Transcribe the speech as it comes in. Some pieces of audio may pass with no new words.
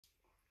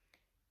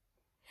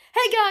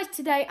Hey guys,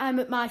 today I'm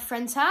at my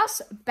friend's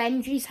house,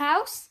 Benji's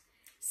house.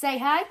 Say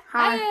hi.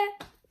 Hi.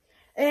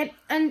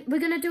 And we're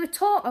going to do a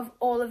tour of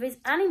all of his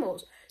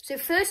animals. So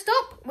first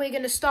up, we're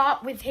going to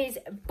start with his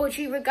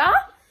Budgie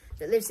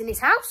that lives in his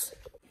house.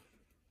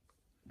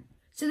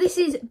 So this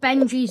is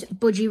Benji's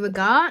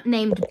Budgie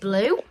named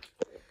Blue.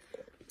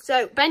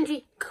 So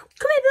Benji, come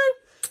here Blue.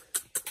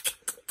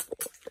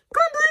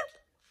 Come on Blue.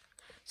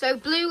 So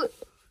Blue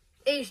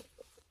is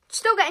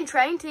still getting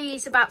trained.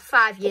 He's about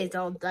 5 years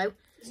old though.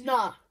 He's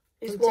not.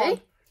 He's Isn't one.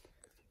 he?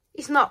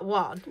 He's not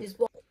one. He's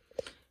one.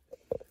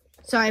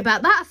 Sorry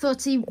about that. I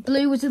thought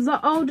Blue was a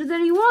lot older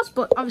than he was,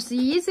 but obviously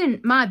he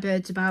isn't. My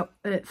bird's about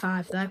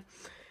 5 though.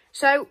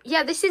 So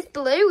yeah, this is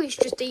Blue. He's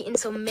just eating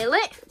some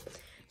millet.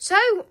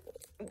 So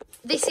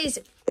this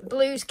is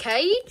Blue's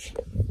cage.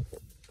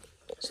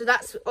 So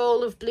that's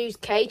all of Blue's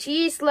cage.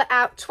 He is let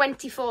out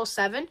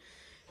 24/7.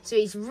 So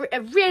he's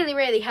a really,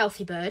 really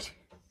healthy bird.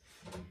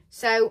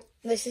 So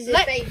This is his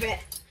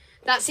favourite.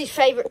 That's his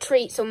favourite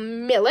treat,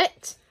 some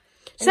millet.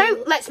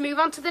 So let's move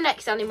on to the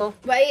next animal.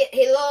 Wait,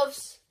 he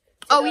loves.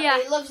 Oh yeah,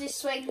 He loves his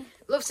swing.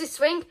 loves his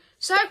swing.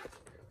 So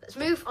let's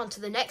move on to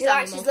the next He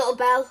likes animal. his little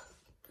bell.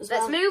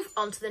 Let's move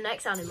on to the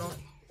next animal.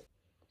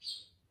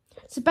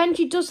 So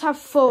Benji does have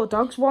 4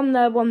 dogs, one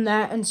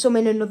there, and some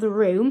in another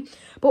room.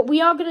 But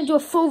we are going to do a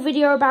full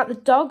video about the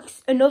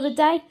dogs another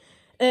day,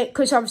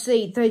 because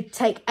obviously they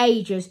take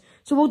ages.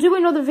 So we'll do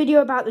another video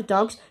about the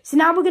dogs. So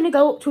now we're going to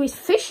go up to his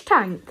fish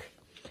tank.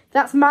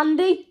 That's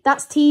Mandy,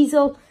 that's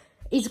Teasel.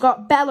 He's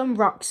got Belle and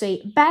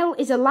Roxy. Belle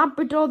is a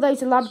Labrador,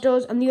 those are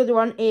Labradors, and the other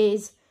one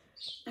is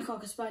A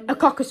Cocker Spaniel. a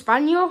Cocker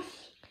Spaniel.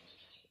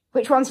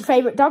 Which one's your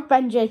favourite dog,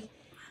 Benji?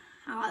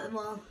 I like them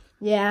all.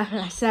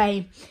 Yeah,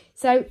 same.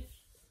 So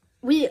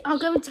we are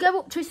going to go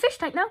up to his fish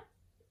tank now.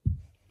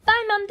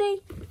 Bye,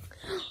 Mandy.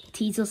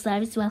 Teasel's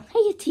there as well.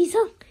 Hey,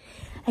 Teasel.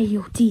 Hey,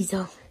 yo,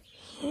 Teasel.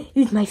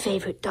 Who's my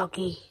favourite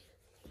doggy?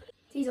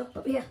 Teasel,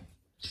 up here.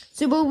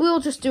 So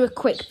we'll just do a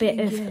quick bit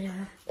of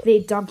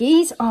the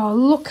doggies. Oh,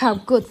 look how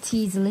good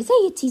Teasel is.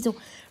 Hey, Teasel.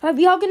 Right,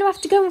 we are going to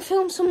have to go and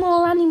film some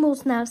more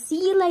animals now. See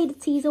you later,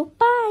 Teasel.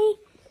 Bye.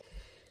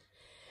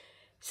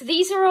 So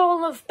these are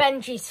all of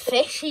Benji's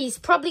fish. He's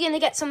probably going to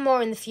get some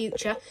more in the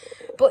future.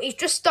 But he's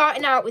just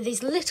starting out with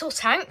his little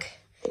tank.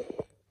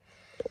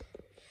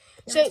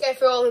 So let's go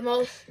through all of them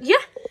all. Yeah.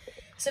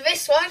 So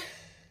this one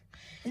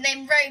is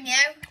named Romeo.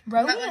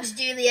 Romeo. That one's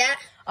Juliet.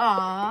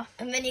 Ah.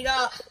 And then you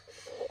got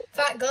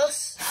Fat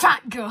Gus.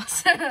 Fat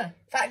Gus.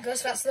 Fat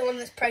Gus, that's the one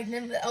that's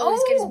pregnant that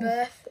always gives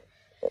birth.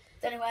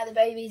 Don't know where the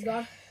baby's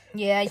gone.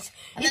 Yeah.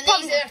 And then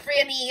these are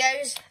 3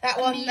 amigos. That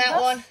one,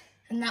 that one,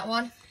 and that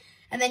one.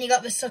 And then you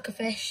got the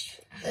suckerfish.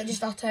 They're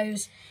just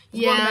Ottos.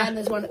 There's one there and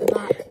there's one at the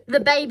back. The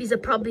babies are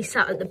probably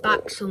sat at the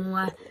back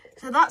somewhere.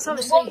 So that's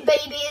obviously... One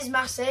baby is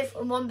massive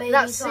and one baby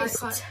is like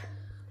quite...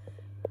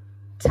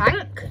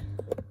 tank.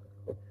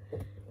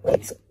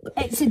 It's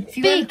a If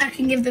you big... want, I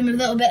can give them a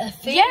little bit of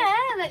food. Yeah,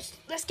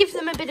 let's give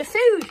them a bit of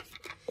food.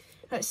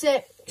 Let's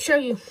show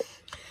you.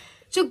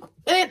 So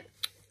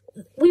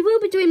we will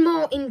be doing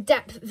more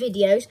in-depth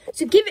videos.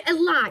 So give it a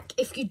like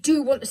if you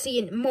do want to see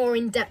a more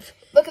in-depth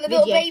Look at the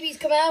video. little babies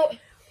come out.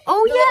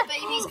 Oh The yeah,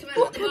 little babies come out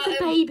look at the at the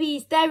bottom.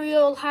 babies. They're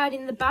all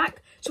hiding in the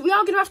back. So we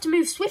are going to have to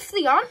move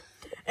swiftly on.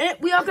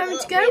 We are going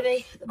to go.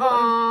 Baby,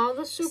 Oh,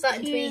 that's so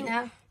starting cute. to eat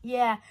now.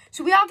 Yeah.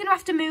 So we are going to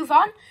have to move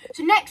on.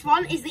 So next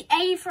one is the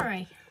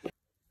Avery.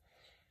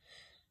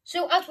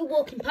 So as we're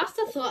walking past,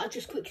 I thought I'd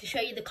just quickly show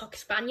you the Cocker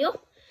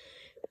Spaniel.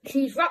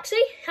 She's Roxy.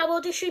 How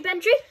old is she,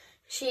 Benji?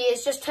 She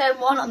is just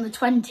turned 1 on the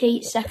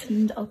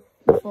 22nd of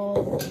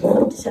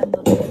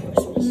December before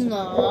Christmas.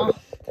 No.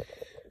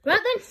 Right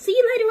then, see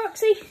you later,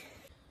 Roxy.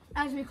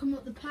 As we come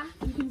up the path,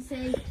 you can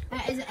see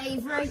it is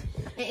Avery.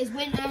 It is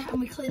winter and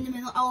we clean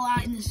them all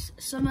out in the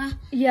summer.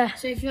 Yeah.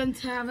 So if you want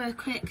to have a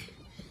quick,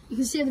 you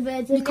can see the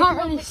birds in. You can't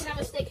really... We can have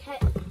a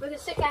we can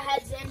stick our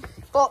heads in.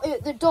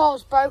 But the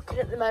door's broken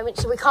at the moment,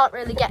 so we can't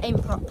really get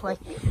in properly.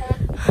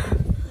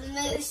 And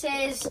this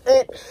is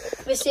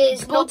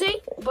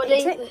Buddy.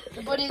 Buddy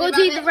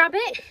The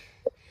rabbit.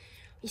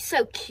 You're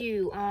so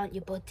cute, aren't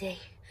you, Buddy?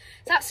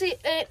 That's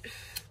it.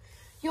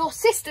 Your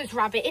sister's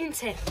rabbit,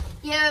 isn't it?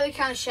 Yeah, we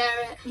can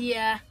share it.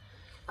 Yeah.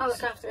 I'll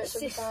look after it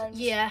sometimes.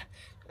 Yeah.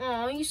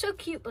 Oh, you're so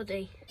cute,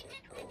 Buddy.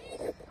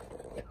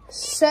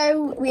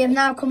 So we have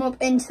now come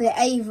up into the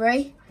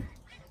Avery.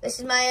 This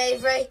is my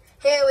Avery.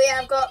 Here we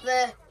have got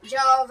the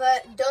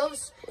Java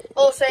doves,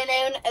 also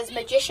known as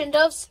magician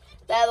doves.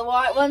 They're the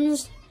white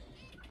ones.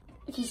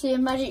 If you see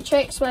in magic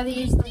tricks where they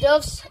use the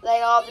doves,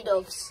 they are the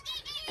doves.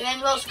 And then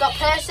we've also got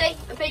Percy,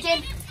 a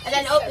pigeon. And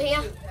then up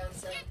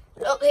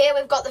here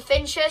we've got the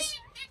finches.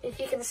 If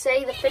you can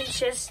see, the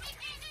finches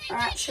are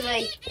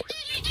actually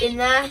in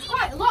there.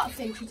 Quite a lot of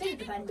finches, isn't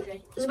there,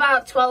 Benji? There's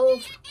about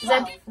 12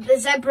 the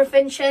zebra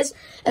finches,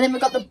 and then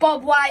we've got the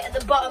bob white at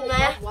the bottom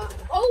there.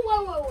 Oh,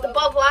 whoa. The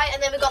bob white,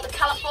 and then we've got the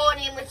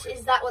Californian, which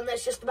is that one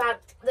that's just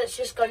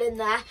gone in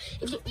there.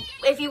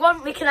 If you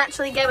want, we can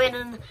actually go in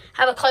and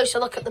have a closer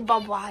look at the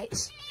bob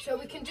whites. So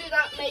we can do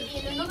that maybe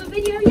in another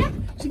video, yeah?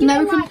 So give me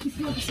a like if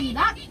you want to see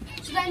that.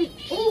 So then,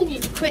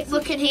 Quick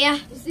look in here.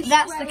 is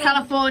That's the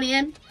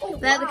Californian. Oh,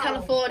 They're the wow.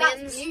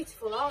 Californians. That's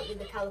beautiful, aren't they,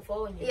 the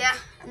Californians? Yeah,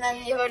 and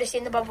then you've already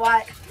seen the Bob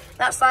White.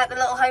 That's like the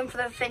little home for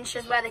the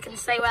finches where they can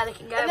stay, where they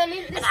can go.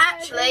 And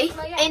actually,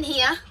 in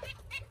here,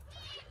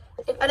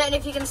 I don't know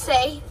if you can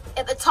see,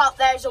 at the top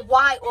there's a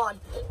white one,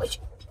 which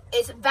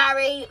is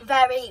very,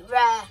 very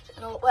rare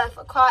and worth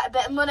quite a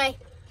bit of money.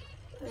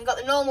 And you've got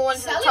the normal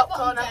ones in the top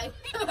corner,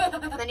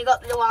 and then you've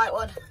got the white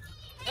one.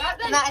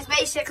 And that is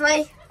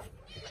basically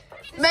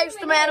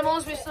most of my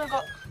animals. We've still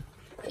got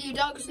a few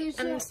dogs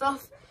and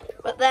stuff,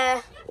 but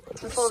they're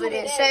the full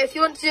video. So if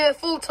you want to do a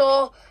full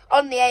tour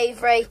on the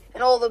aviary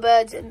and all the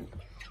birds and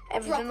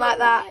everything like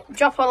that,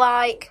 drop a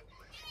like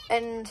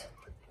and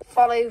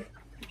follow.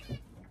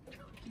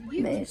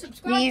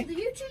 Subscribe to the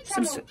YouTube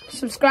channel.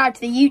 Subscribe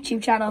to the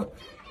YouTube channel.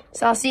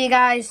 So I'll see you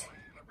guys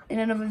in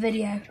another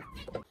video.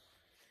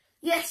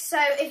 Yes, so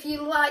if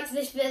you liked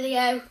this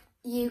video,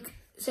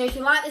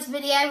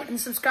 and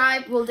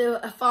subscribe, we'll do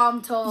a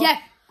farm tour. Yeah,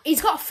 he's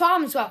got a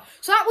farm as well.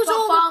 So that was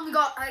all.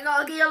 I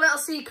gotta give you a little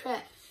secret.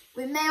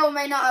 We may or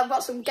may not have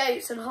got some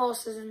goats and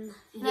horses and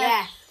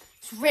Yeah,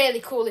 it's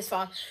really cool, this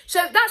farm. So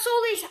that's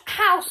all his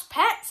house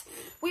pets.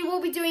 We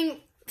will be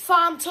doing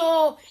farm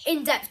tour,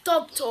 in-depth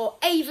dog tour,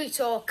 aviary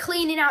tour,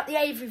 cleaning out the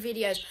aviary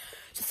videos.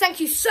 So thank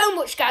you so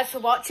much, guys, for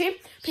watching.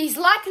 Please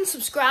like and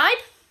subscribe.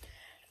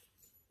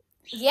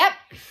 Yep.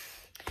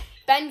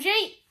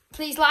 Benji,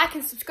 please like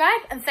and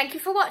subscribe, and thank you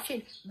for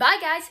watching. Bye,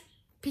 guys.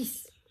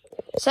 Peace.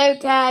 So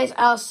guys,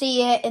 I'll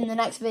see you in the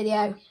next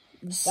video.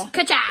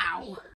 Ka-chow!